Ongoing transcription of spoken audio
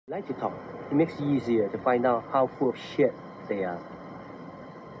like to talk. It makes it easier to find out how full of shit they are.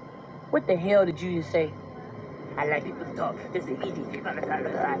 What the hell did you just say? I like people to talk. This is easy.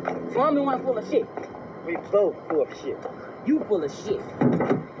 So I'm the one full of shit. We both full of shit. You full of shit.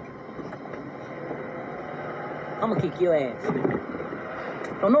 I'ma kick your ass.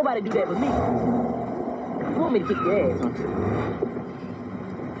 Don't nobody do that but me. You want me to kick your ass, don't you?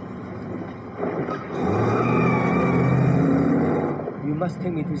 You must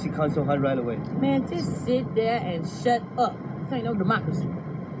take me to see Consul Hunt right away. Man, just sit there and shut up. This ain't no democracy.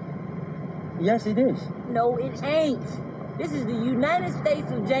 Yes, it is. No, it ain't. This is the United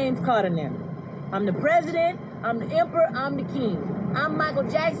States of James Carter now. I'm the president, I'm the emperor, I'm the king. I'm Michael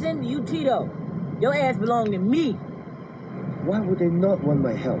Jackson, you Tito. Your ass belong to me. Why would they not want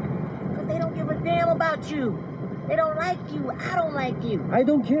my help? Because they don't give a damn about you. They don't like you. I don't like you. I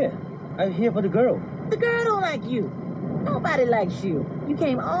don't care. I'm here for the girl. The girl don't like you. Nobody likes you. You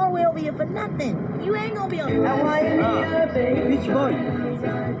came all the way over here for nothing. You ain't gonna be on the Beach Boy.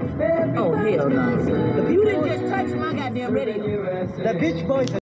 Oh, hell no. You didn't just touch my goddamn radio. The Beach Boys.